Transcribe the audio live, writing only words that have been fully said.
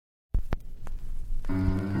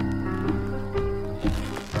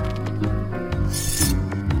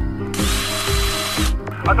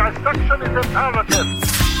A dissection is imperative.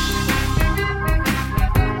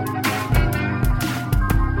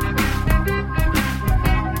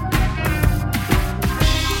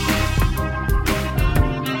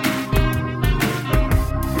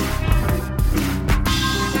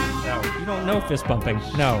 No fist bumping.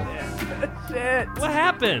 No. Shit. What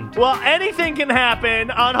happened? Well, anything can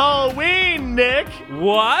happen on Halloween, Nick.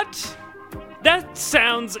 What? That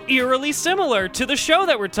sounds eerily similar to the show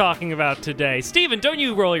that we're talking about today. Steven, don't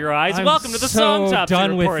you roll your eyes. I'm Welcome to the so Song Topsy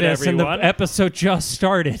done Report, with this, everyone. and the episode just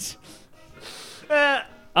started.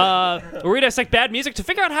 We dissect bad music to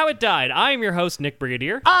figure out how it died. I am your host, Nick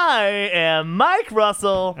Brigadier. I am Mike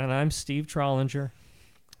Russell. And I'm Steve Trollinger.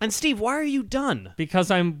 And Steve, why are you done?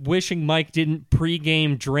 Because I'm wishing Mike didn't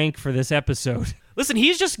pregame drink for this episode. Listen,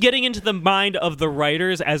 he's just getting into the mind of the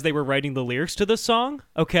writers as they were writing the lyrics to this song,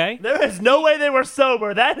 okay? There is no way they were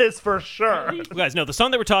sober, that is for sure. You guys, no, the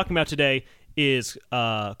song that we're talking about today is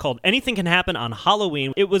called Anything Can Happen on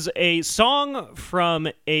Halloween. It was a song from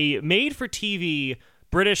a made-for-TV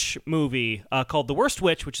British movie called The Worst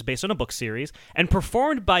Witch, which is based on a book series, and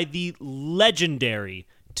performed by the legendary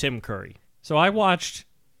Tim Curry. So I watched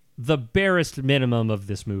the barest minimum of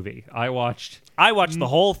this movie. I watched the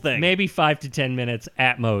whole thing. Maybe 5 to 10 minutes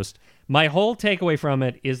at most. My whole takeaway from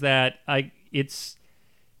it is that it's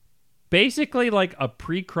basically like a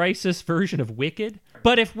pre-crisis version of Wicked,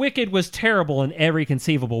 but if Wicked was terrible in every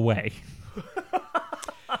conceivable way.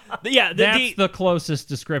 Yeah, that's the closest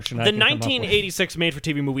description I can come up with. The 1986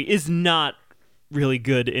 made-for-TV movie is not really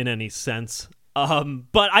good in any sense.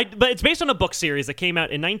 But it's based on a book series that came out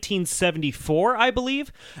in 1974, I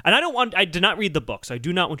believe. And I did not read the books. I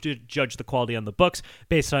do not want to judge the quality on the books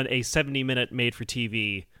based on a 70-minute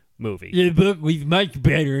made-for-TV movie. The book was much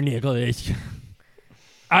better, Nicholas.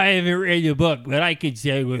 I haven't read the book, but I could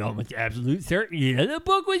say with almost absolute certainty that the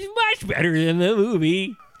book was much better than the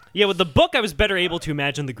movie. Yeah, with the book, I was better able to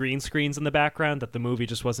imagine the green screens in the background that the movie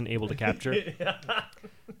just wasn't able to capture.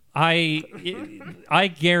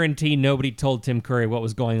 I guarantee nobody told Tim Curry what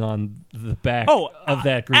was going on the back of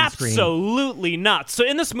that green screen. Absolutely not. So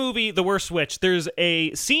in this movie, The Worst Witch, there's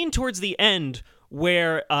a scene towards the end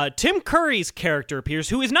where Tim Curry's character appears,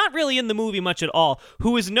 who is not really in the movie much at all,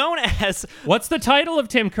 who is known as... What's the title of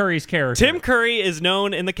Tim Curry's character? Tim Curry is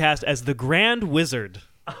known in the cast as the Grand Wizard.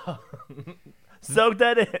 Soak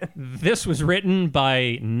that in. This was written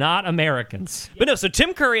by not Americans. But no, so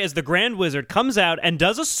Tim Curry as the Grand Wizard comes out and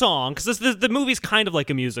does a song, because the movie's kind of like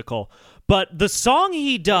a musical, but the song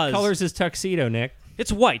he does... What color's his tuxedo, Nick?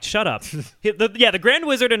 It's white, shut up. The Grand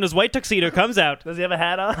Wizard in his white tuxedo comes out. Does he have a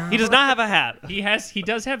hat on? He does not have a hat. He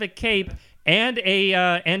does have a cape and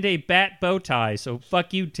a bat bow tie, so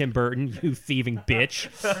fuck you, Tim Burton, you thieving bitch.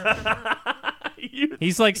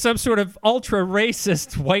 He's like some sort of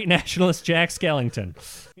ultra-racist white nationalist Jack Skellington.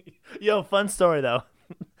 Yo, fun story, though.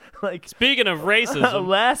 Speaking of racism.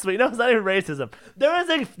 Last week, no, it's not even racism. There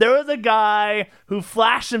was a guy who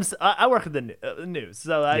flashed himself. I work at the news,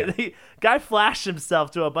 so the guy flashed himself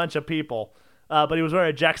to a bunch of people, but he was wearing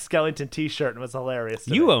a Jack Skellington T-shirt and it was hilarious.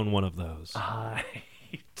 You own one of those. I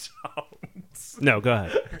don't. No, go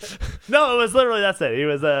ahead. No, it was literally, that's it. It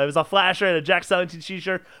was a flasher and a Jack Skellington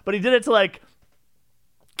T-shirt, but he did it to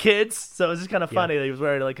kids, so it was just kind of funny that he was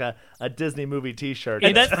wearing a Disney movie T-shirt.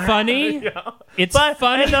 And that's funny. It's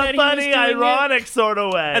funny in a funny, ironic sort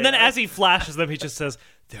of way. And then as he flashes them, he just says,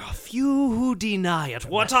 "There are few who deny it.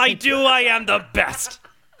 What I do, I am the best.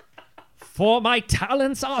 For my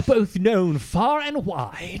talents are both known far and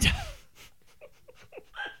wide.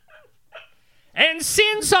 And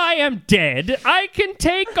since I am dead, I can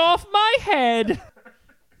take off my head."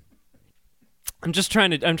 I'm trying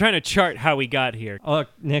to chart how we got here. Look,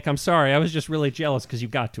 Nick, I'm sorry. I was just really jealous because you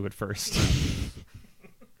got to it first.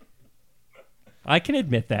 I can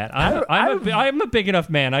admit that. I'm a big enough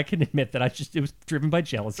man. I can admit that. It was driven by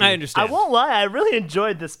jealousy. I understand. I won't lie. I really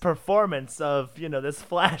enjoyed this performance of this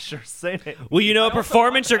flasher singing. Well, you know a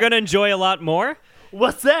performance you're going to enjoy a lot more?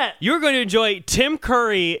 What's that? You're going to enjoy Tim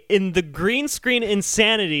Curry in the green screen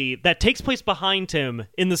insanity that takes place behind him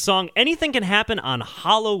in the song Anything Can Happen on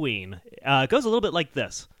Halloween. It goes a little bit like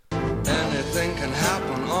this. Anything can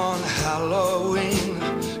happen on Halloween.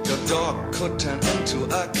 Your dog could turn into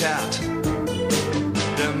a cat.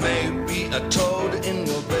 There may be a toad in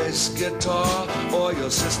your bass guitar, or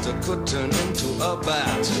your sister could turn into a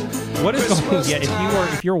bat. What is going on?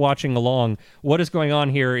 Yeah, if you're watching along, what is going on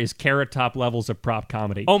here is Carrot Top levels of prop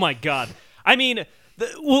comedy. Oh my god! I mean,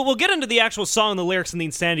 we'll get into the actual song, the lyrics, and the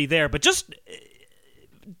insanity there, but just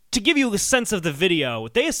to give you a sense of the video,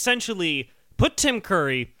 they essentially put Tim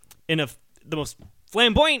Curry in the most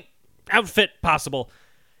flamboyant outfit possible,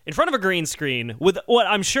 in front of a green screen with what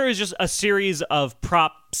I'm sure is just a series of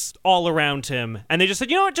props all around him, and they just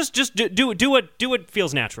said, you know what, just do what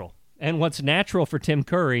feels natural. And what's natural for Tim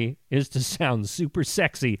Curry is to sound super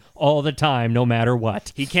sexy all the time, no matter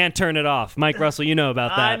what. He can't turn it off. Mike Russell, you know about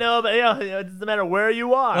that. I know, but it doesn't matter where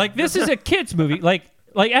you are. Like, this is a kid's movie. Like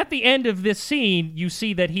at the end of this scene, you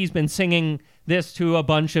see that he's been singing this to a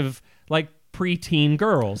bunch of, like, preteen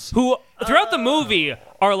girls. Who, throughout the movie,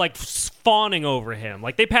 are, like, fawning over him.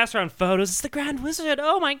 Like, they pass around photos. It's the Grand Wizard.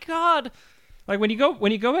 Oh, my God. Like, when you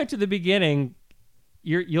go back to the beginning,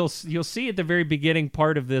 you'll see at the very beginning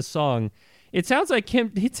part of this song, it sounds like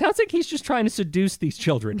he's just trying to seduce these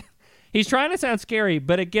children. He's trying to sound scary,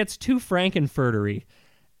 but it gets too Frankenfurtery,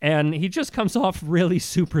 and he just comes off really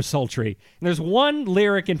super sultry. And there's one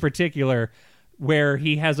lyric in particular where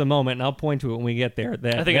he has a moment, and I'll point to it when we get there.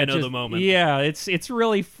 I think I know the moment. Yeah, it's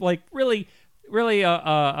really like really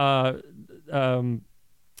a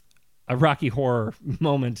Rocky Horror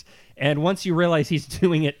moment. And once you realize he's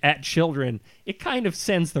doing it at children, it kind of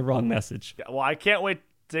sends the wrong message. Well, I can't wait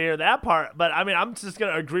to hear that part. But I mean, I'm just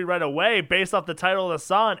gonna agree right away based off the title of the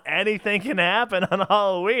song. Anything can happen on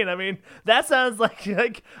Halloween. I mean, that sounds like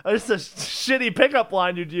just a shitty pickup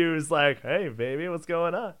line you'd use. Like, hey, baby, what's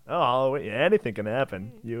going on? Oh, Halloween. Yeah, anything can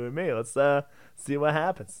happen. You and me. Let's see what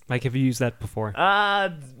happens. Mike, have you used that before?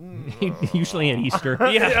 Usually at Easter.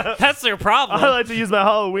 Yeah, that's their problem. I like to use my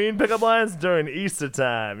Halloween pickup lines during Easter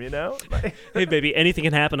time, you know? Hey, baby, anything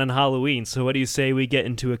can happen on Halloween, so what do you say we get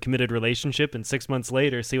into a committed relationship and 6 months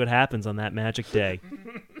later see what happens on that magic day?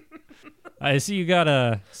 I see you got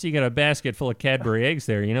a basket full of Cadbury eggs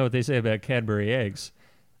there. You know what they say about Cadbury eggs?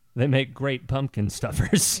 They make great pumpkin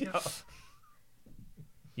stuffers.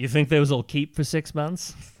 You think those will keep for 6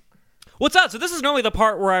 months? What's up? So this is normally the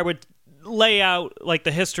part where I would lay out like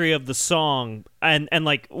the history of the song and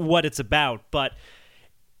like what it's about, but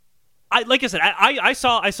I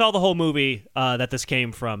saw the whole movie that this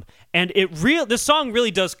came from, and this song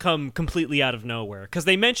really does come completely out of nowhere, because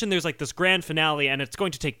they mention there's like this grand finale and it's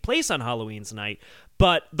going to take place on Halloween's night,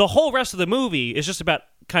 but the whole rest of the movie is just about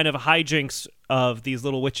kind of hijinks of these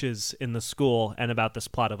little witches in the school and about this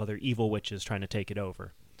plot of other evil witches trying to take it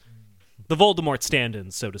over. The Voldemort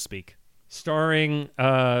stand-ins, so to speak. Starring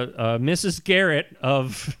Mrs. Garrett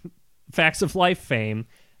of Facts of Life fame.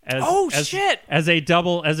 As a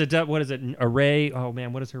double, what is it? Array? Oh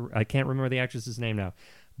man, what is her? I can't remember the actress's name now.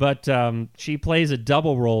 But she plays a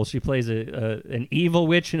double role. She plays an evil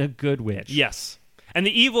witch and a good witch. Yes. And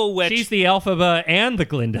the evil witch... She's the Elphaba and the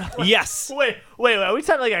Glinda. Yes. Wait, are we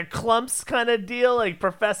talking like a Clumps kind of deal? Like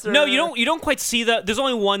Professor... No, you don't quite see that. There's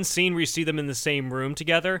only one scene where you see them in the same room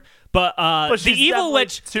together. But the evil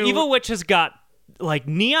witch has got like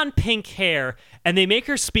neon pink hair, and they make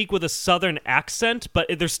her speak with a southern accent, but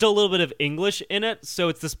there's still a little bit of English in it. So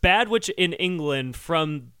it's this bad witch in England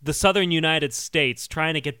from the southern United States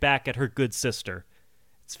trying to get back at her good sister.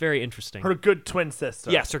 It's very interesting. Her good twin sister.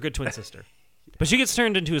 Yes, her good twin sister. But she gets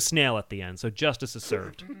turned into a snail at the end, so justice is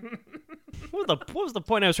served. What was the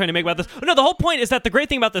point I was trying to make about this? Oh, no, the whole point is that the great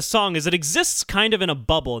thing about this song is it exists kind of in a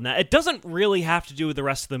bubble, and that it doesn't really have to do with the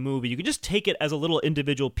rest of the movie. You can just take it as a little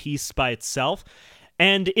individual piece by itself,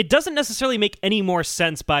 and it doesn't necessarily make any more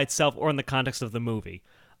sense by itself or in the context of the movie.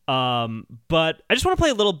 But I just want to play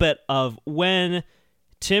a little bit of when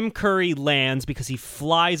Tim Curry lands, because he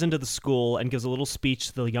flies into the school and gives a little speech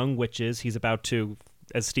to the young witches he's about to,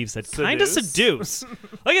 as Steve said, kind of seduce.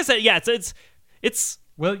 Like I said, yeah, it's.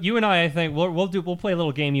 Well, you and I think we'll play a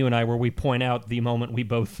little game, you and I, where we point out the moment we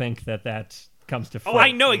both think that comes to. Oh,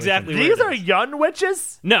 I know exactly. These are young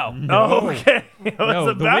witches? No. Oh, okay. I was No,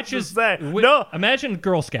 the about witches. to say. No. Imagine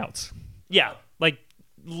Girl Scouts. Yeah, like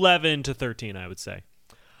 11 to 13, I would say.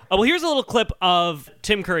 Well, here's a little clip of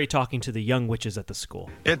Tim Curry talking to the young witches at the school.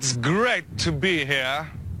 It's great to be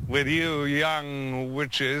here with you young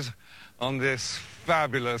witches on this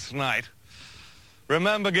fabulous night.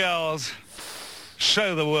 Remember, girls,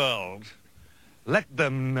 show the world. Let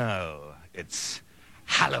them know it's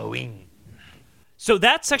Halloween. So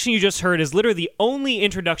that section you just heard is literally the only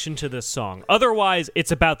introduction to this song. Otherwise,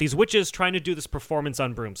 it's about these witches trying to do this performance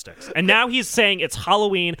on broomsticks. And now he's saying it's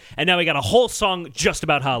Halloween, and now we got a whole song just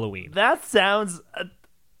about Halloween. That sounds...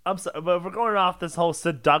 I'm sorry, but if we're going off this whole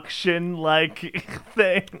seduction-like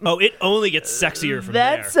thing... Oh, it only gets sexier from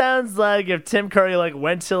there. That sounds like if Tim Curry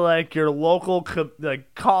went to your local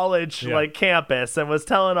college campus and was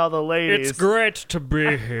telling all the ladies... It's great to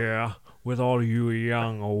be here with all you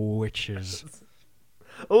young witches.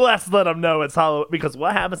 Let's let them know it's Halloween, because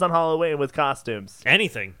what happens on Halloween with costumes?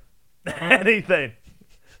 Anything. Anything.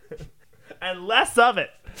 And less of it.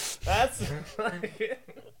 That's...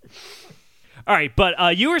 All right,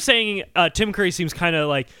 but you were saying Tim Curry seems kind of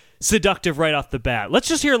like seductive right off the bat. Let's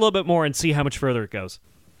just hear a little bit more and see how much further it goes.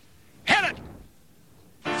 Hit it!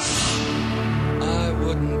 I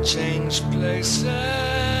wouldn't change places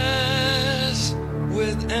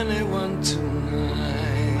with anyone tonight.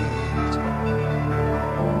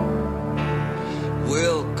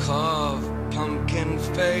 We'll carve pumpkin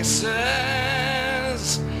faces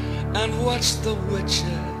and watch the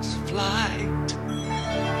witches' flight.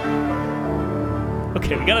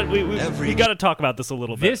 Okay, we gotta talk about this a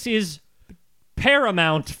little bit. This is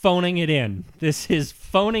Paramount phoning it in. This is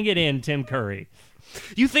phoning it in, Tim Curry.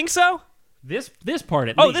 You think so? This part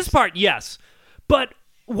at least. Oh, this part, yes. But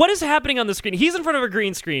what is happening on the screen? He's in front of a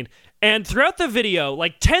green screen, and throughout the video,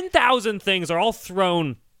 like 10,000 things are all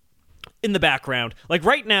thrown in the background. Like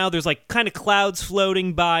right now, there's like kind of clouds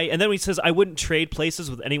floating by, and then he says, "I wouldn't trade places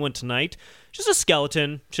with anyone tonight." Just a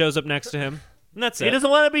skeleton shows up next to him, and that's it. He doesn't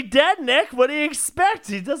want to be dead, Nick. What do you expect?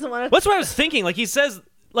 He doesn't want to. That's what I was thinking. Like he says,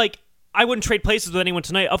 like, I wouldn't trade places with anyone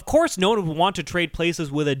tonight. Of course, no one would want to trade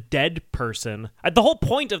places with a dead person. The whole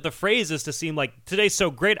point of the phrase is to seem like, today's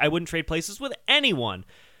so great, I wouldn't trade places with anyone.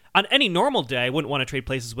 On any normal day, I wouldn't want to trade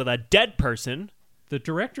places with a dead person. The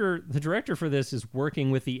director for this is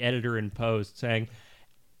working with the editor in post, saying,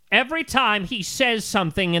 every time he says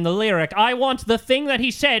something in the lyric, I want the thing that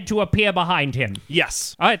he said to appear behind him.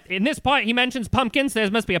 Yes. In this part, he mentions pumpkins.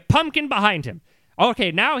 There must be a pumpkin behind him.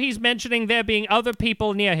 Okay, now he's mentioning there being other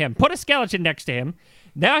people near him. Put a skeleton next to him.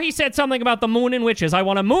 Now he said something about the moon and witches. I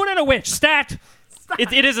want a moon and a witch. Stat!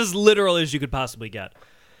 It is as literal as you could possibly get.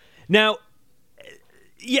 Now,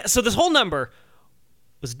 yeah, so this whole number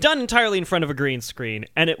was done entirely in front of a green screen,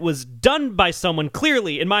 and it was done by someone,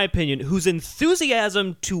 clearly, in my opinion, whose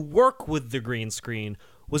enthusiasm to work with the green screen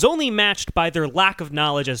was only matched by their lack of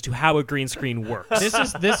knowledge as to how a green screen works.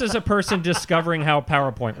 This is a person discovering how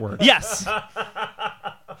PowerPoint works. Yes.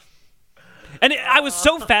 And I was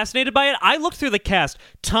so fascinated by it. I looked through the cast.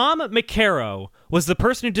 Tom McCarrow was the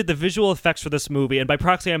person who did the visual effects for this movie, and by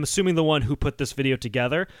proxy, I'm assuming the one who put this video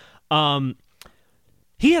together.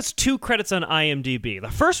 He has 2 credits on IMDb.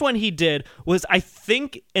 The first one he did was, I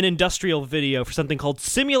think, an industrial video for something called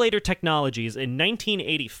Simulator Technologies in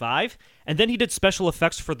 1985, and then he did special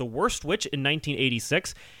effects for The Worst Witch in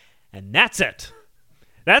 1986, and that's it.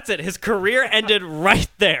 That's it. His career ended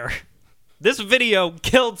right there. This video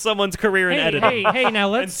killed someone's career in editing. Hey, now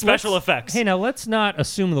let's... and special effects. Hey, now let's not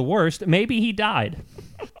assume the worst. Maybe he died.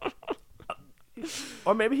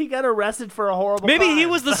 Or maybe he got arrested for a horrible Maybe crime. he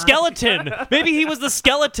was the skeleton. Maybe he was the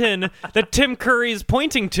skeleton that Tim Curry is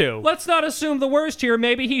pointing to. Let's not assume the worst here.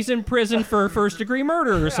 Maybe he's in prison for first-degree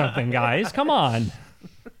murder or something, guys. Come on.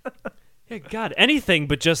 Yeah, God, anything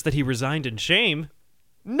but just that he resigned in shame.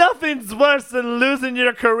 Nothing's worse than losing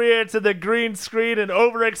your career to the green screen and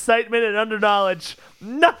overexcitement and underknowledge.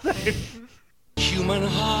 Nothing. Human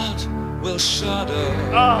heart will shudder.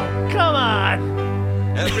 Oh, come on.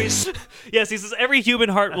 Every Yes, he says every human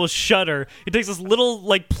heart will shudder. He takes this little,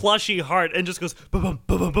 like, plushy heart and just goes, bum, bum,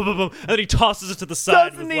 bum, bum, bum, bum, and then he tosses it to the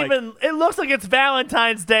side. Doesn't even. It looks like it's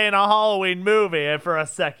Valentine's Day in a Halloween movie for a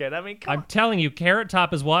second. I mean, come I'm telling you, Carrot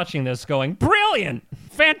Top is watching this going, brilliant!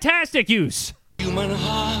 Fantastic use! human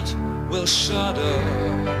heart will shudder.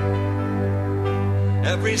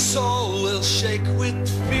 Every soul will shake with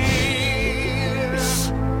fear.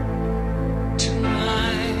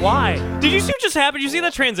 Tonight. Why? Did you see what just happened? Did you see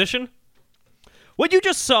that transition? What you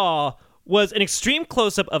just saw was an extreme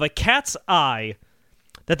close-up of a cat's eye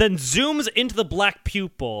that then zooms into the black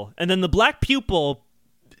pupil, and then the black pupil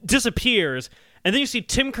disappears, and then you see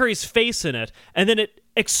Tim Curry's face in it, and then it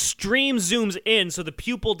extreme zooms in so the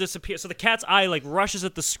pupil disappears, so the cat's eye like rushes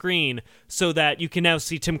at the screen so that you can now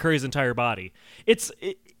see Tim Curry's entire body.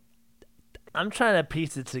 I'm trying to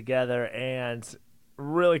piece it together and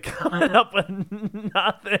really coming up with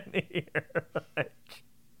nothing here.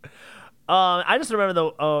 I just remember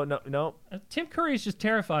no. Tim Curry is just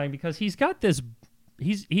terrifying because he's got this...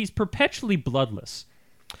 He's perpetually bloodless.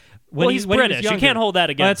 He's British. You can't hold that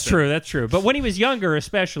against him. That's true. But when he was younger,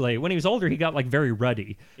 especially, when he was older, he got like very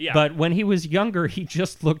ruddy. Yeah. But when he was younger, he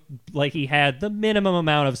just looked like he had the minimum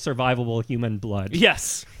amount of survivable human blood.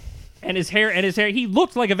 Yes. And his hair, he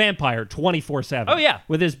looked like a vampire 24/7. Oh, yeah.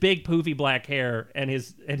 With his big poofy black hair and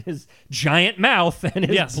his giant mouth and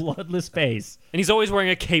his bloodless face. And he's always wearing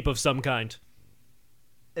a cape of some kind.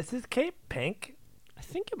 Is his cape pink? I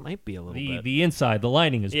think it might be a little bit. The inside, the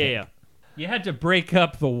lining is pink. Yeah. You had to break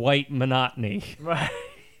up the white monotony. Right.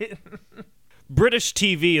 British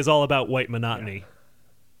TV is all about white monotony.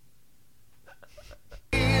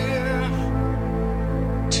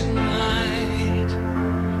 Tonight,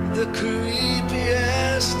 the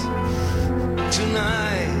creepiest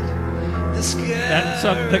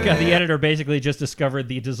the editor basically just discovered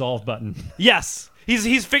the dissolve button. Yes.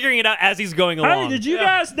 He's figuring it out as he's going along. Hey, did you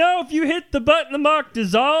guys know if you hit the button that marked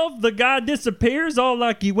dissolve, the guy disappears all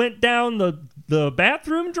like he went down the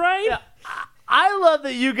bathroom drain? Yeah. I love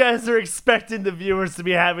that you guys are expecting the viewers to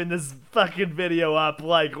be having this fucking video up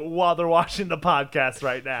like while they're watching the podcast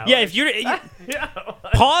right now. Yeah, if you're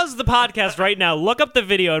pause the podcast right now, look up the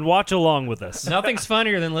video and watch along with us. Nothing's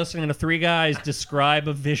funnier than listening to three guys describe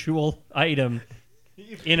a visual item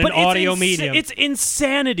in an But audio medium. It's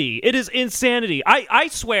insanity. It is insanity. I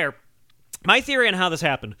swear, my theory on how this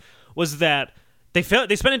happened was that they spent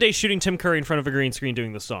a day shooting Tim Curry in front of a green screen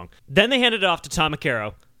doing this song. Then they handed it off to Tom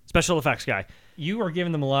McCarroll, special effects guy. You are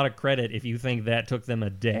giving them a lot of credit if you think that took them a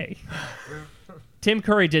day. Tim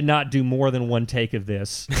Curry did not do more than one take of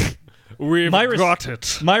this. We've got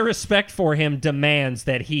it. My respect for him demands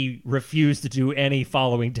that he refuse to do any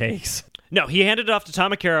following takes. No, he handed it off to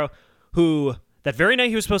Tom McCarroll, who that very night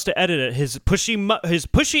he was supposed to edit it, his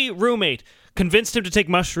pushy roommate convinced him to take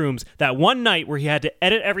mushrooms that one night where he had to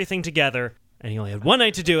edit everything together, and he only had one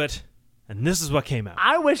night to do it. And this is what came out.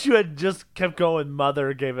 I wish you had just kept going.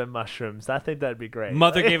 Mother gave him mushrooms. I think that'd be great.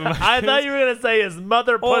 Mother gave him mushrooms. I thought you were gonna say his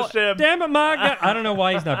mother pushed him. Damn it, my God. I don't know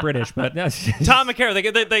why he's not British, but Tom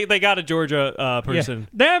McCarroll, they got a Georgia person.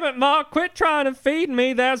 Yeah. Damn it, Ma, quit trying to feed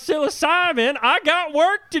me that psilocybin. I got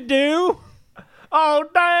work to do. Oh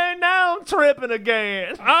dang! Now I'm tripping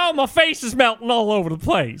again. Oh, my face is melting all over the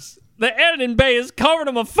place. The editing bay is covered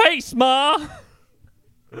in my face, Ma.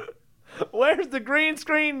 Where's the green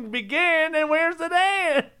screen begin and where's it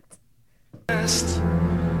end?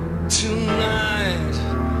 Tonight,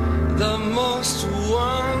 the most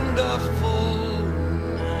wonderful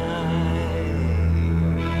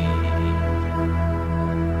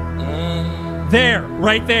night. There,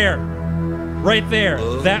 right there. Right there.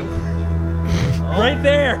 That. Right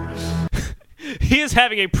there. He is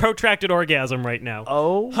having a protracted orgasm right now.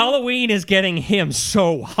 Oh. Halloween is getting him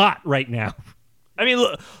so hot right now. I mean,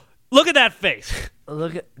 look at that face.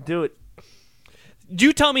 Do it.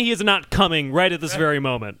 You tell me he is not coming right at this very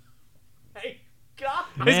moment. Hey, God.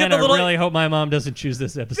 Man, I really hope my mom doesn't choose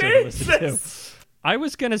this episode to listen to. Jesus. I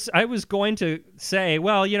was going to say,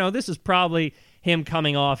 well, this is probably him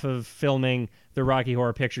coming off of filming the Rocky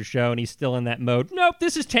Horror Picture Show, and he's still in that mode. Nope,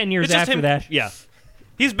 this is 10 years after that. Yeah.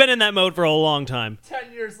 He's been in that mode for a long time.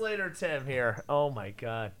 10 years later, Tim here. Oh, my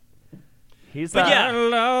God. He's But yeah. I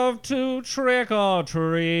love to trick or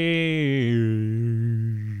treat.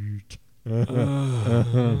 Because,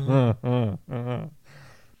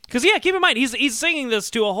 yeah, keep in mind, he's singing this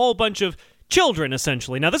to a whole bunch of children,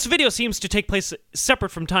 essentially. Now, this video seems to take place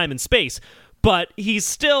separate from time and space, but he's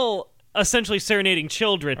still essentially serenading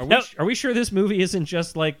children. Are we sure this movie isn't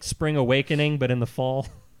just like Spring Awakening, but in the fall?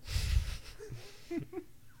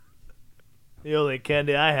 The only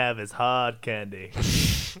candy I have is hard candy.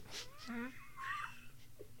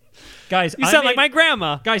 Guys, You sound like my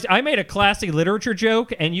grandma. Guys, I made a classic literature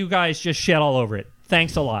joke, and you guys just shed all over it.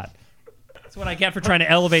 Thanks a lot. That's what I get for trying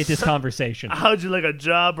to elevate this conversation. How'd you like a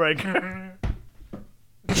jawbreaker?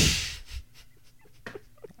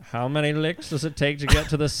 How many licks does it take to get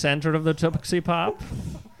to the center of the Tootsie Pop?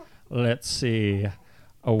 Let's see.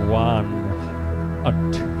 A 1,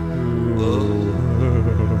 a 2,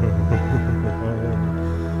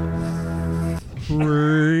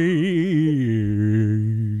 3.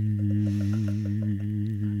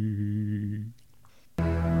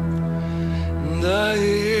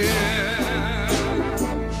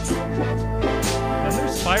 And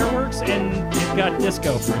there's fireworks, and you've got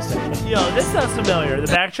disco for a second. Yo, this sounds familiar. The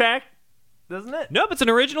backtrack, doesn't it? Nope, it's an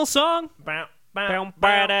original song. Bow, bow,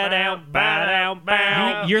 bow, bow, bow,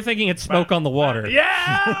 bow. You're thinking it's Smoke on the Water.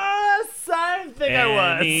 Yes, I think I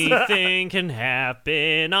was. Anything can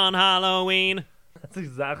happen on Halloween. That's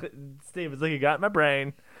exactly, Steve. It's like you got in my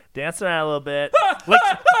brain. Dance around a little bit.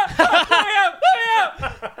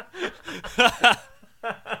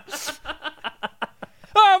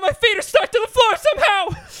 Oh, my feet are stuck to the floor somehow!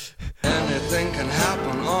 Anything can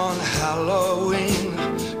happen on Halloween.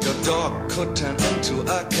 Your dog could turn into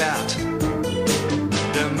a cat.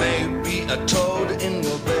 There may be a toad in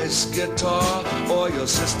your bass guitar, or your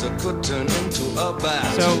sister could turn into a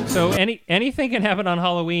bat. So anything can happen on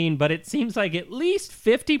Halloween, but it seems like at least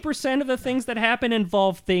 50% of the things that happen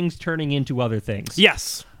involve things turning into other things.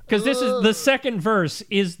 Yes. Because this is the second verse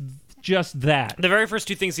is just that. The very first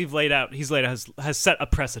two things he's laid out has set a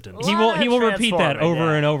precedent. He will repeat that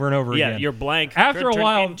over and over and over Yeah, again. your blank After could a turn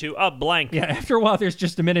while- into a blank. Yeah, after a while, there's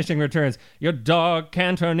just diminishing returns. Your dog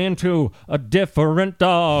can turn into a different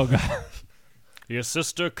dog. Your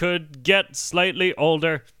sister could get slightly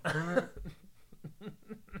older.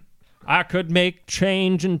 I could make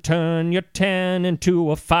change and turn your 10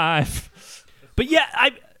 into a 5. But yeah,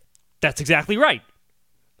 that's exactly right.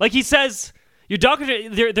 Like he says, your dog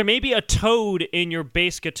there may be a toad in your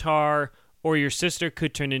bass guitar, or your sister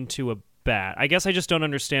could turn into a bat. I guess I just don't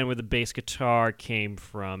understand where the bass guitar came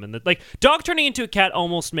from. And dog turning into a cat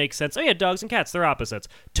almost makes sense. Oh yeah, dogs and cats, they're opposites.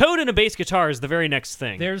 Toad and a bass guitar is the very next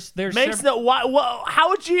thing. How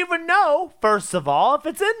would you even know, first of all, if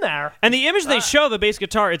it's in there? And the image they show of the bass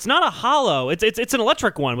guitar, it's not a hollow. It's an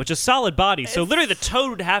electric one, which is solid body. So literally the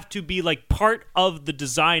toad would have to be like part of the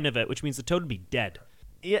design of it, which means the toad would be dead.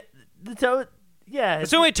 Yeah, the toad. Yeah, it's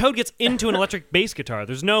the only way Toad gets into an electric bass guitar.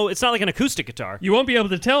 It's not like an acoustic guitar. You won't be able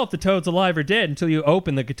to tell if the toad's alive or dead until you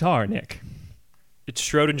open the guitar, Nick. It's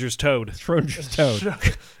Schrodinger's Toad. Schrodinger's Toad.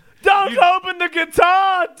 Don't open the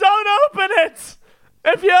guitar! Don't open it!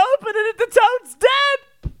 If you open it, the toad's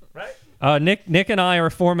dead! Right? Nick and I are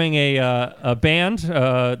forming a band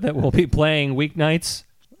that will be playing weeknights.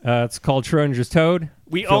 It's called Schrodinger's Toad.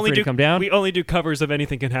 We only do covers of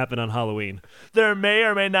Anything Can Happen on Halloween. There may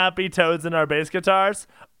or may not be toads in our bass guitars,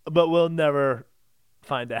 but we'll never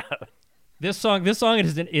find out. This song,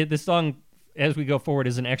 as we go forward,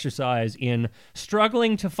 is an exercise in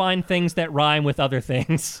struggling to find things that rhyme with other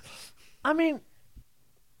things. I mean,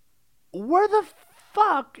 where the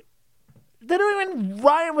fuck? They don't even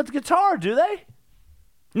rhyme with guitar, do they?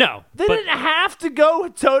 No. They didn't have to go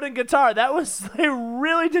with toad and guitar. They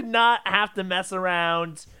really did not have to mess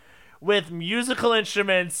around with musical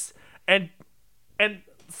instruments and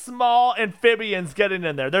small amphibians getting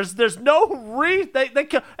in there. There's no that's not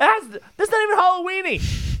even Halloweeny.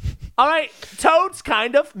 All right, toads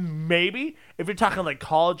kind of, maybe, if you're talking like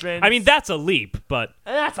cauldrons. I mean, that's a leap, but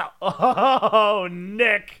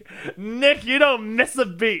Nick, you don't miss a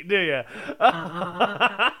beat, do you?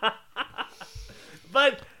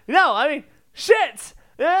 But no, I mean, shit.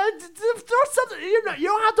 Throw something. You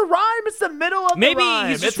don't have to rhyme. It's the middle of the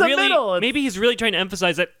rhyme. Maybe he's really trying to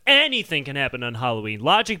emphasize that anything can happen on Halloween.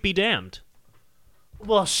 Logic be damned.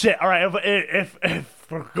 Well, shit. All right. If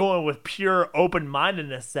we're going with pure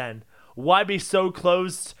open-mindedness, then why be so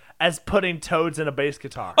closed as putting toads in a bass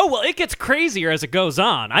guitar? Oh well, it gets crazier as it goes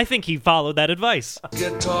on. I think he followed that advice.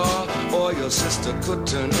 Guitar, or your sister could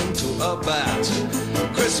turn into a bat.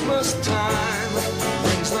 Christmas time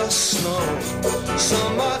brings the snow.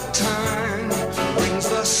 Summertime brings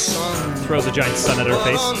the sun. Throws a giant sun at her But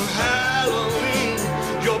face. on Halloween,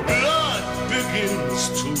 your blood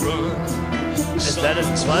begins to run. Is that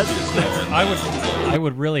his blood? I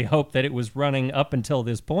would really hope that it was running up until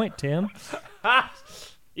this point, Tim.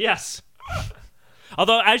 Yes.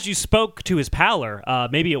 Although, as you spoke to his pallor,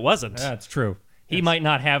 maybe it wasn't. That's true. He might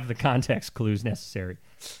not have the context clues necessary.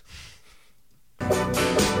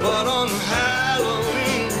 But on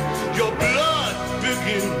Halloween, your blood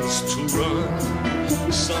begins to run.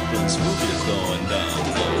 Something spooky is going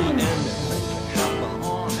down. And happen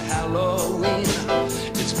on Halloween.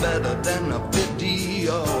 It's better than a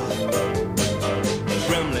video.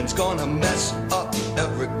 Gremlin's gonna mess up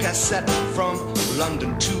every cassette from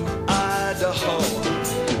London to Idaho.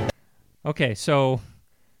 Okay.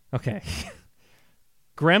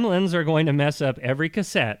 Gremlins are going to mess up every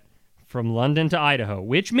cassette from London to Idaho,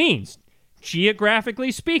 which means,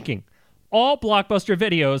 geographically speaking, all Blockbuster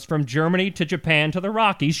videos from Germany to Japan to the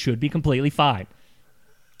Rockies should be completely fine.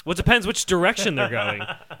 Well, it depends which direction they're going.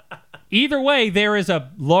 Either way, there is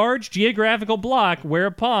a large geographical block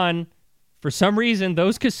whereupon, for some reason,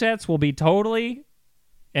 those cassettes will be totally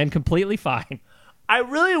and completely fine. I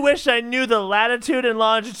really wish I knew the latitude and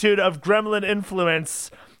longitude of gremlin influence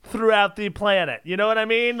throughout the planet. You know what I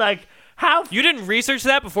mean? Like, how... You didn't research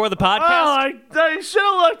that before the podcast? Oh, I should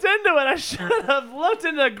have looked into it. I should have looked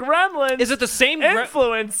into gremlins. Is it the same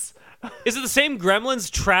influence? Is it the same gremlins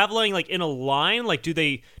traveling like in a line? Like, do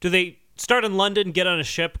they start in London, get on a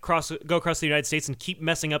ship, go across the United States, and keep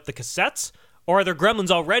messing up the cassettes? Or are there gremlins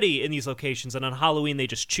already in these locations, and on Halloween they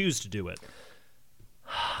just choose to do it?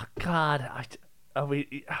 God, I mean,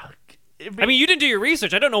 you didn't do your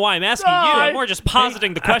research. I don't know why I'm asking you. I'm more just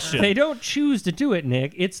positing the question. They don't choose to do it,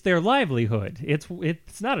 Nick. It's their livelihood. It's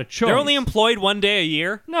not a choice. They're only employed one day a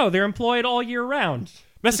year? No, they're employed all year round.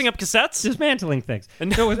 Messing up cassettes? Dismantling things.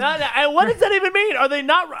 And what does that even mean?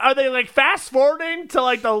 Are they like fast forwarding to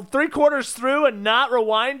like the 3/4 through and not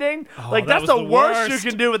rewinding? Like that's the worst you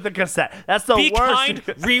can do with the cassette. That's the worst. Be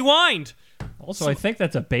kind, rewind. Also, I think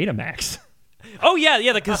that's a Betamax. Oh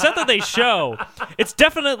yeah, the cassette that they show, it's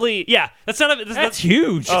definitely that's not that's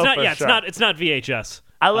huge. It's not VHS.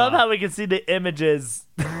 I love how we can see the images.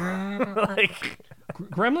 Like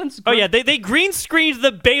Gremlins. Oh yeah, they green screened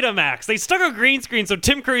the Betamax. They stuck a green screen so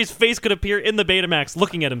Tim Curry's face could appear in the Betamax,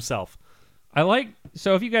 looking at himself.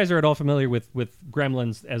 So if you guys are at all familiar with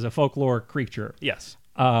Gremlins as a folklore creature, Yes.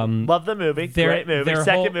 Love the movie. Great movie.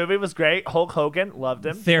 Second movie was great. Hulk Hogan, loved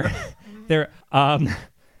him.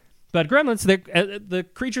 But Gremlins, the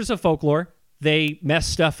creatures of folklore, they mess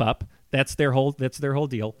stuff up. That's their whole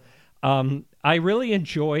deal. I really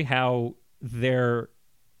enjoy how they're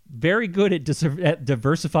very good at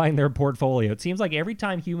diversifying their portfolio. It seems like every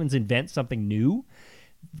time humans invent something new,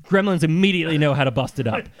 Gremlins immediately know how to bust it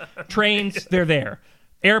up. Trains, they're there.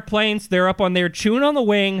 Airplanes, they're up on there chewing on the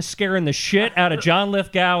wing, scaring the shit out of John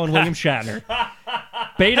Lithgow and William Shatner.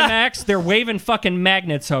 Betamax, they're waving fucking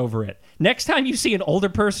magnets over it. Next time you see an older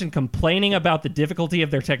person complaining about the difficulty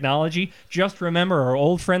of their technology, just remember our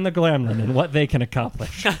old friend the Gremlin and what they can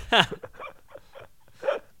accomplish.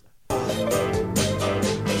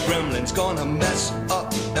 Gremlin's gonna mess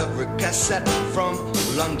up every cassette from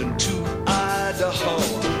London to Idaho.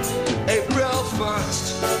 April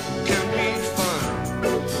 1st can be fun.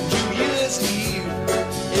 New Year's Eve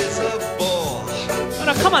is a bore. Oh,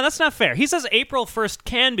 no, come on, that's not fair. He says April 1st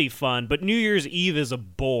can be fun, but New Year's Eve is a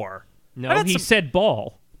bore. No, he said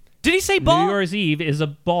ball. Did he say ball? New Year's Eve is a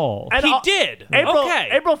ball. And he did. Okay.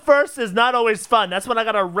 April 1st is not always fun. That's when I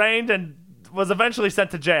got arraigned and was eventually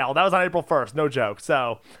sent to jail. That was on April 1st. No joke.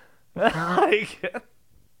 So, like,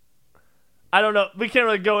 I don't know. We can't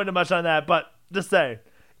really go into much on that, but just say.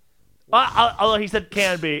 Although he said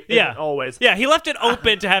can be. Yeah. Always. Yeah, he left it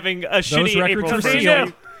open to having a shitty April records were 1st.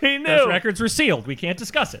 sealed. He knew. Those records were sealed. We can't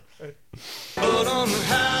discuss it. But on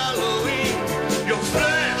Halloween, your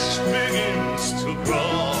flesh begins to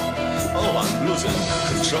crawl. Oh, I'm losing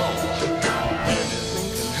control. Anything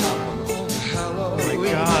can happen on Halloween. Oh my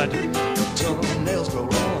God. Your toenails grow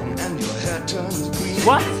long and your hair turns green.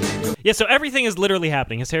 What? Yeah, so everything is literally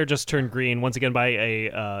happening. His hair just turned green, once again by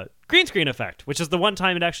a green screen effect, which is the one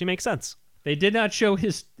time it actually makes sense. They didn't show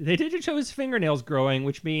his fingernails growing,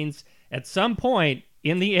 which means at some point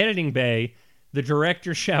in the editing bay, the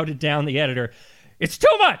director shouted down the editor, "It's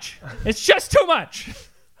too much! It's just too much!"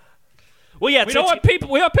 Well, yeah, We want people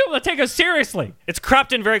to take us seriously. It's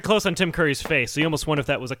cropped in very close on Tim Curry's face, so you almost wonder if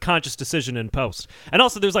that was a conscious decision in post. And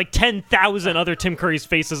also, there's like 10,000 other Tim Curry's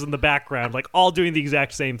faces in the background, like all doing the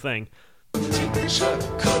exact same thing. T-shirt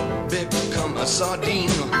could become a sardine.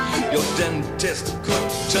 Your dentist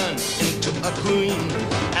could turn into a queen.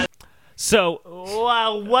 And So,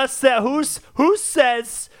 Wow, what's that? Who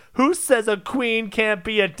says a queen can't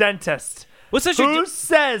be a dentist? what's such Who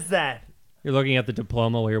says that? You're looking at the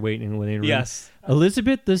diploma while you're waiting in the waiting room. Yes.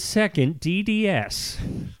 Elizabeth II, DDS.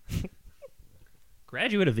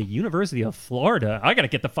 Graduate of the University of Florida. I gotta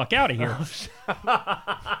get the fuck out of here.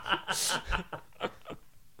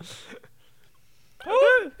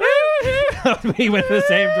 We went the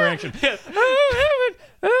same direction. We're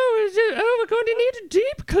going to need a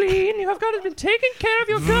deep clean. You've got to be taking care of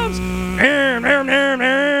your gums.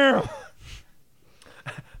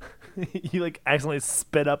 You like accidentally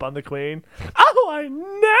spit up on the queen. Oh, I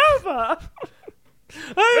never.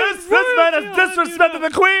 This man has disrespected the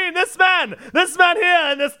queen. This man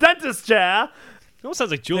here in this dentist chair. It almost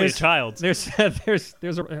sounds like Julia Childs. There's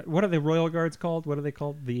what are the Royal Guards called? What are they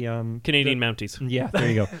called? The Canadian Mounties. Yeah, there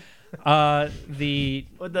you go. The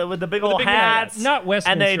with the big old hats, not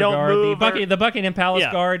Westminster and they don't Guard. move. The Buckingham Palace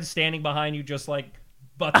Yeah. Guard standing behind you, just like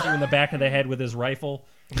butts you in the back of the head with his rifle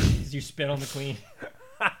as you spit on the queen.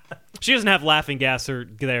 She doesn't have laughing gas or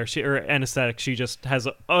anesthetic. She just has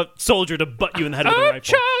a soldier to butt you in the head with a Oh, rifle.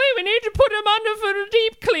 Charlie, we need to put him under for a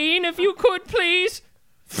deep clean, if you could, please.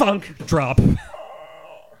 Thunk, drop.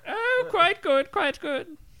 Oh, quite good, quite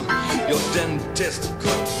good. your dentist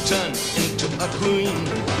could turn into a queen.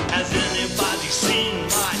 Has anybody seen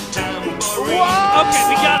my tambourine? Okay,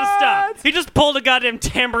 we gotta stop. He just pulled a goddamn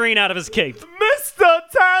tambourine out of his cape. Mr.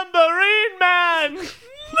 Tambourine Man.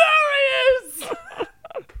 There he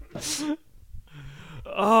is.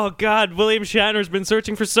 Oh God, William Shatner's been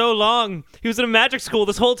searching for so long. He was in a magic school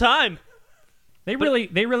this whole time. They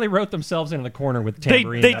really wrote themselves into the corner with They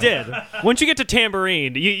tambourine. did. Once you get to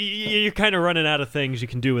tambourine, you're kind of running out of things you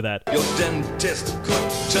can do with that. Your dentist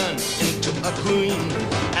could turn into a queen.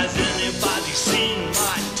 Has anybody seen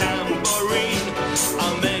my tambourine?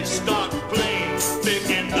 I may start playing big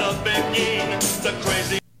in the beginning. The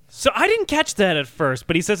crazy. So I didn't catch that at first,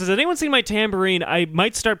 but he says, "Has anyone seen my tambourine? I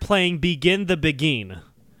might start playing Begin the Begin."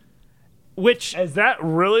 Which Is that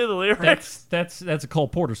really the lyrics? That's a Cole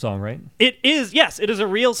Porter song, right? it is. Yes, it is a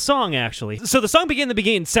real song actually. So the song Begin the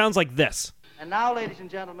Begin sounds like this. And now, ladies and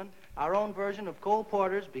gentlemen, our own version of Cole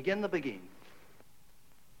Porter's Begin the Begin.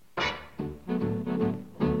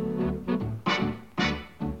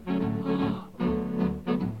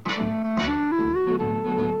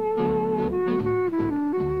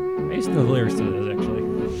 No, the lyrics to this, actually.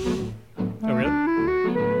 Oh, really?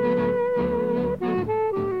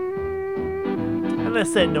 I'm gonna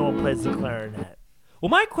say no one plays the clarinet. Well,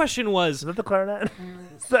 my question was. Is that the clarinet?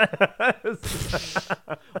 Well,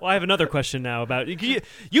 I have another question now about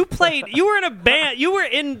you played. You were in a band.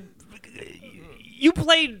 You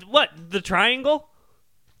played what? The triangle?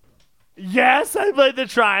 Yes, I played the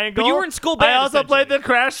triangle. But you were in school band, I also played essentially. the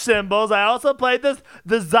crash cymbals. I also played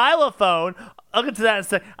the xylophone. I'll get to that in a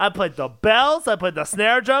second. I played the bells. I played the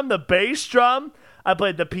snare drum, the bass drum. I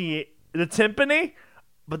played the timpani.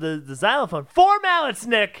 But the xylophone. 4 mallets,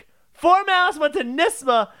 Nick. 4 mallets went to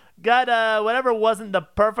NISMA. Got whatever wasn't the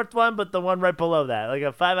perfect one, but the one right below that. Like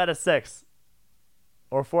a 5 out of 6.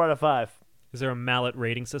 Or 4 out of 5. Is there a mallet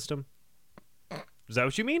rating system? Is that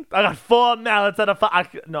what you mean? I got 4 mallets out of 5. I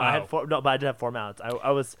had Oh. 4. No, but I did have 4 mallets.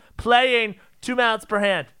 I was playing 2 mallets per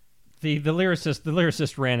hand. The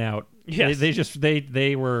lyricist ran out. Yes.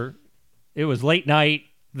 They were. It was late night.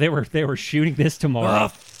 They were shooting this tomorrow. Oh,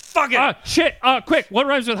 fuck it. Shit. Quick. What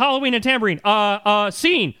rhymes with Halloween and tambourine?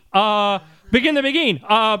 Scene. Begin the begin.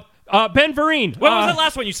 Ben Vereen. What was the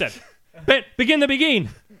last one you said? Begin the begin.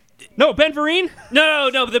 No, Ben Vereen. No,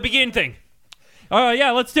 the begin thing. Yeah,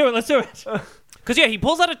 let's do it. Because, he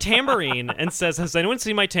pulls out a tambourine and says, has anyone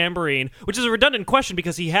seen my tambourine? Which is a redundant question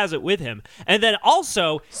because he has it with him. And then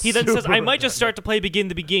also, he then says, I might just start to play Begin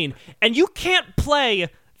the Begin. And you can't play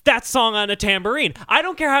that song on a tambourine. I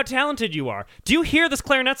don't care how talented you are. Do you hear this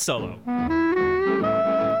clarinet solo?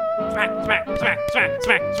 Smack, smack, smack, smack,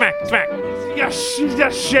 smack, smack, smack. She's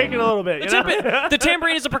just shaking a little bit. The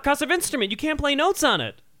tambourine is a percussive instrument. You can't play notes on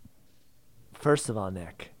it. First of all,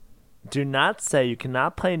 Nick, do not say you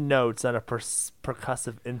cannot play notes on a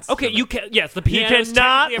percussive instrument. Okay, you can. Yes, the You piano is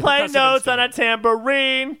cannot technically a play percussive notes on a instrument.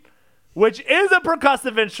 tambourine, which is a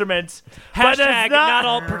percussive instrument. but it's Hashtag not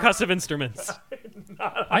all percussive instruments.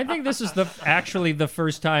 I think this is actually the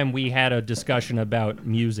first time we had a discussion about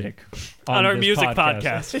music On our this music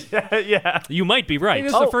podcast. Yeah. You might be I right. think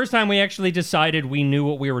this is the first time we actually decided we knew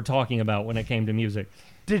what we were talking about when it came to music.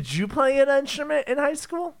 Did you play an instrument in high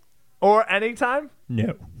school or any time?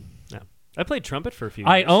 No. No. I played trumpet for a few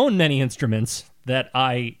I years. own many instruments that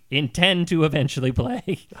I intend to eventually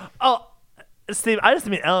play. Oh, Steve, I just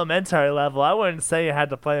mean elementary level. I wouldn't say you had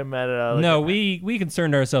to play them at No, we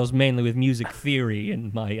concerned ourselves mainly with music theory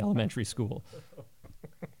in my elementary school.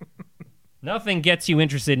 Nothing gets you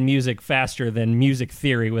interested in music faster than music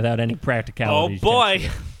theory without any Oh, practicality. boy.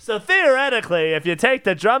 So theoretically, if you take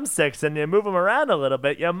the drumsticks and you move them around a little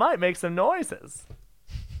bit, you might make some noises.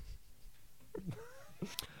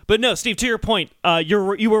 But no, Steve, to your point,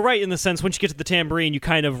 you were right in the sense once you get to the tambourine, you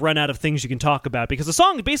kind of run out of things you can talk about because the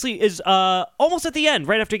song basically is almost at the end,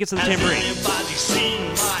 right after it gets to the tambourine. Anybody seen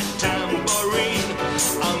my tambourine?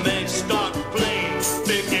 I may start playing,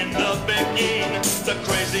 begin the begin, the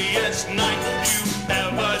craziest night you've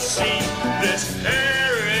ever seen. This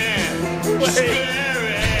hairy,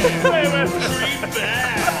 scary, creepy.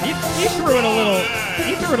 He threw in a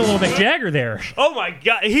little Mick Jagger there. Oh my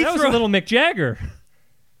God, That was a little Mick Jagger.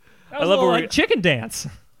 That was I love a little where like chicken dance.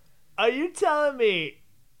 Are you telling me?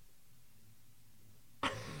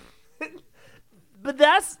 But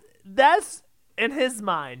that's in his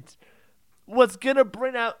mind what's gonna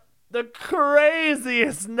bring out the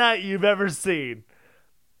craziest night you've ever seen.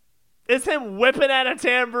 It's him whipping at a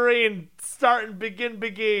tambourine, starting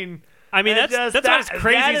begin. I mean, And that's just about as that-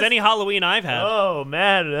 crazy that as is- any Halloween I've had. Oh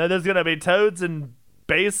man, there's gonna be toads and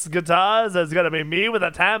bass guitars. There's gonna be me with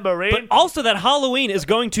a tambourine. But also that Halloween is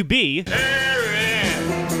going to be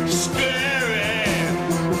Hairy, scary,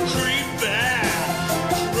 creepy,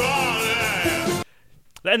 crawling.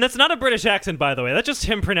 and that's not a British accent, by the way. That's just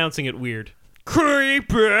him pronouncing it weird.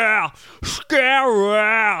 Creepy,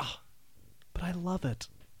 scary. But I love it.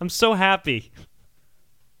 I'm so happy.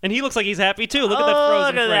 And he looks like he's happy too. Look at that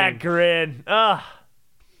frozen look at frame. that grin. Ugh.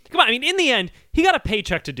 Come on, I mean, in the end, he got a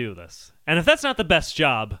paycheck to do this. And if that's not the best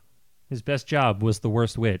job, His best job was the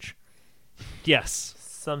worst witch. yes.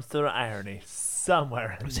 Some sort of irony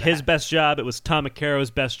somewhere. It was his best job. It was Tom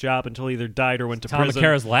McCarroll's best job until he either died or went to Tom prison.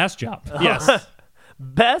 McCarroll's last job. Yes.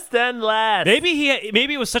 Best and last. Maybe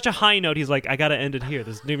it was such a high note. He's like, I gotta end it here.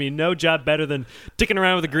 There's gonna be no job better than dicking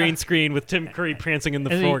around with a green screen with Tim Curry prancing in the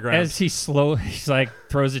foreground. As he's like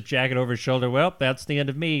throws his jacket over his shoulder. Well, that's the end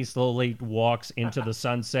of me. He slowly walks into the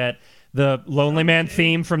sunset. The Lonely Man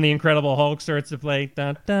theme from The Incredible Hulk starts to play.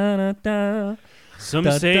 Da, da, da, da. Some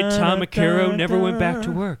Da, say da, Tom da, McCarroll never went back da.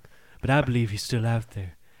 to work, but I believe he's still out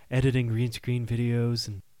there editing green screen videos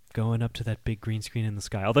and going up to that big green screen in the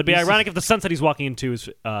sky. Although it'd be ironic if the sunset he's walking into is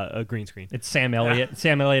a green screen. It's Sam Elliott.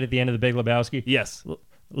 Sam Elliott at the end of The Big Lebowski. Yes.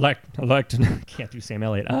 I like to can't do Sam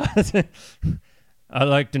Elliott. I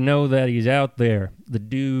like to know that he's out there, the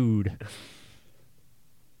dude,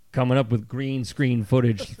 coming up with green screen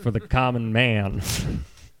footage for the common man.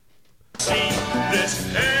 See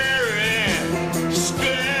this hairy,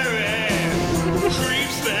 scary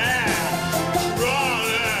creeps that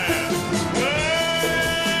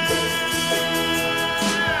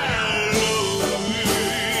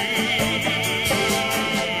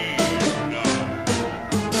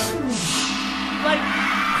Like,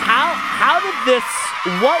 how did this?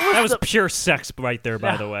 What was That was the? pure sex right there,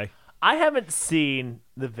 by the way. I haven't seen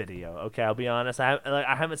the video. Okay, I'll be honest.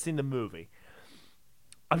 I haven't seen the movie.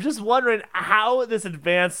 I'm just wondering how this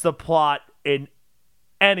advanced the plot in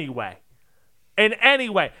any way. In any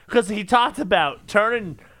way. Because he talked about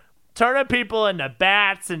turning people into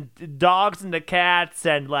bats and dogs into cats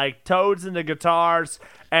and like toads into guitars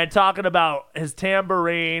and talking about his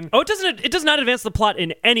tambourine. Oh, it does not advance the plot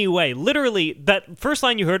in any way. Literally, that first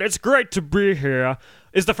line you heard, "It's great to be here,"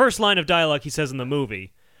 is the first line of dialogue he says in the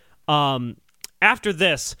movie. After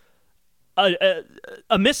this, a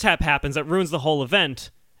mishap happens that ruins the whole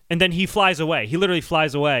event, and then he flies away. He literally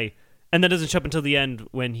flies away, and then doesn't show up until the end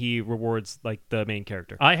when he rewards like the main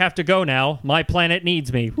character. I have to go now. My planet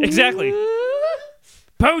needs me. Exactly.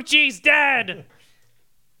 Poochie's dead.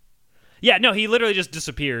 Yeah, no, he literally just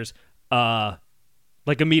disappears,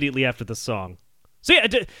 like immediately after the song. So yeah,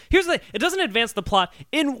 here's the thing. It doesn't advance the plot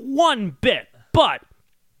in one bit, but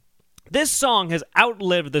this song has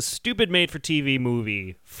outlived the stupid made-for-TV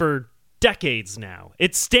movie for decades now.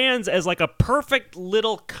 It stands as like a perfect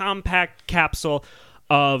little compact capsule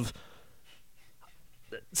of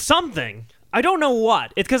something. I don't know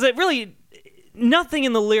what. It's because it really, nothing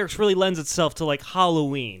in the lyrics really lends itself to like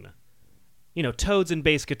Halloween. You know, toads and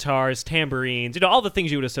bass guitars, tambourines, you know, all the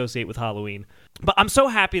things you would associate with Halloween. But I'm so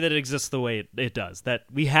happy that it exists the way it does, that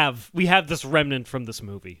we have this remnant from this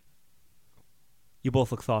movie. You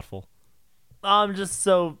both look thoughtful. I'm just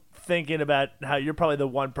so thinking about how you're probably the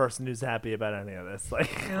one person who's happy about any of this.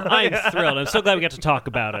 Like, I'm thrilled. I'm so glad we got to talk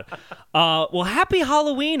about it. Well, happy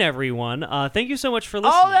Halloween, everyone. Thank you so much for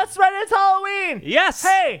listening. oh, that's right, it's Halloween. Yes.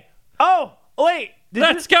 Hey. Oh, wait.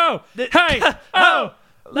 Let's go. Hey. Oh.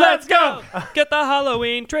 Let's go. Get the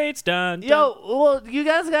Halloween trades done. Yo, well, you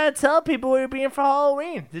guys gotta tell people what you're being for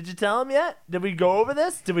Halloween. Did you tell them yet? Did we go over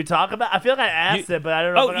this? Did we talk about? I feel like I asked it, but I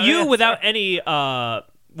don't know. Oh, you without any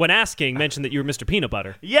when asking mentioned that you were Mr. Peanut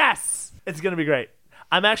Butter. Yes, it's gonna be great.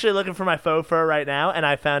 I'm actually looking for my faux fur right now, and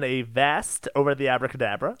I found a vest over at the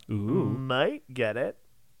Abracadabra. Ooh. Might get it.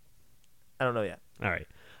 I don't know yet. All right.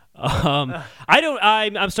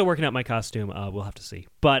 I'm still working out my costume. We'll have to see.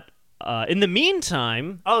 But in the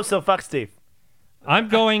meantime, Oh, so fuck Steve. I'm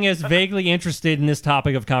going as vaguely interested in this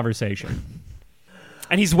topic of conversation.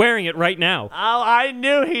 and he's wearing it right now. Oh, I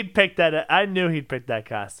knew he'd pick that. I knew he'd pick that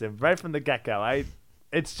costume right from the get-go.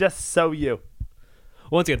 It's just so you.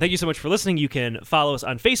 Once again, thank you so much for listening. You can follow us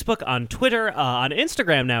on Facebook, on Twitter, on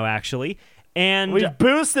Instagram now, actually. And We've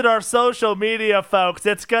boosted our social media, folks.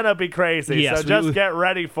 It's gonna be crazy. Yes, so just get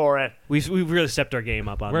ready for it. we've really stepped our game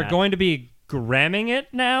up on We're that. going to be gramming it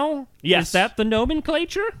now? Yes. Is that the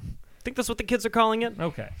nomenclature? I think that's what the kids are calling it.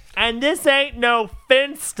 Okay. And this ain't no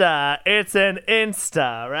Finsta. It's an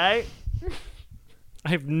Insta, right? I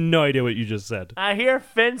have no idea what you just said. I hear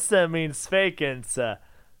Finsta means fake Insta.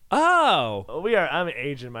 Oh. I'm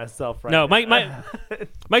aging myself right No, now.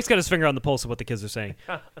 Mike's got his finger on the pulse of what the kids are saying.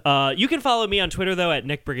 You can follow me on Twitter, though, at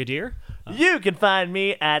Nick Brigadier. You can find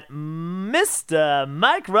me at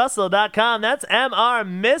MrMikeRussell.com. That's MR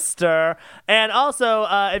Mister. And also,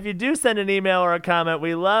 if you do send an email or a comment,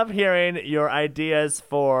 we love hearing your ideas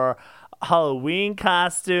for Halloween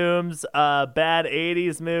costumes, bad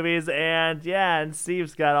 80s movies, and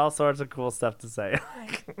Steve's got all sorts of cool stuff to say.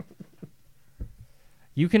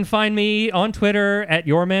 You can find me on Twitter at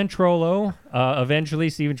YourManTrollo. Eventually,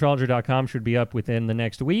 StephenTrollinger.com should be up within the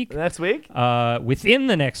next week. Next week? Within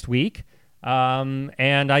the next week.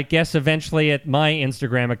 And I guess eventually at my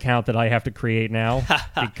Instagram account that I have to create now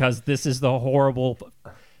because this is the horrible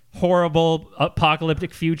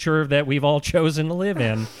apocalyptic future that we've all chosen to live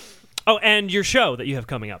in. Oh, and your show that you have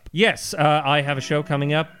coming up. Yes, I have a show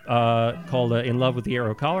coming up called In Love with the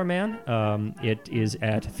Arrow Collar Man. It is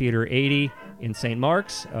at Theater 80 in St.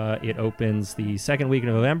 Mark's. It opens the second week of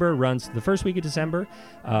November, runs the first week of December.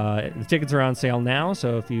 The tickets are on sale now,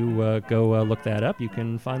 so if you go look that up, you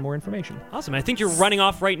can find more information. Awesome. I think you're running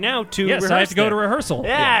off right now to Yes, rehearse I have to go to there. rehearsal.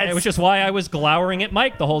 Yeah, Which is why I was glowering at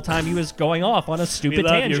Mike the whole time he was going off on a We stupid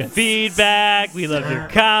love tangent. your feedback. We love your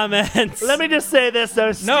comments. Let me just say this,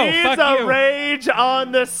 though. Steve's fuck a you. rage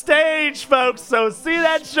on the stage, folks, so see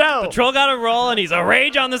that show. Troll got a roll, and he's a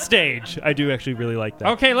rage on the stage. I do actually really like that.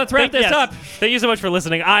 Okay, let's wrap this Yes. up. Thank you so much for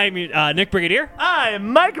listening. I'm Nick Brigadier,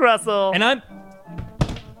 I'm Mike Russell. And I'm...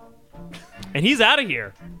 and he's out of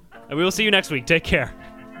here. And we will see you next week. Take care.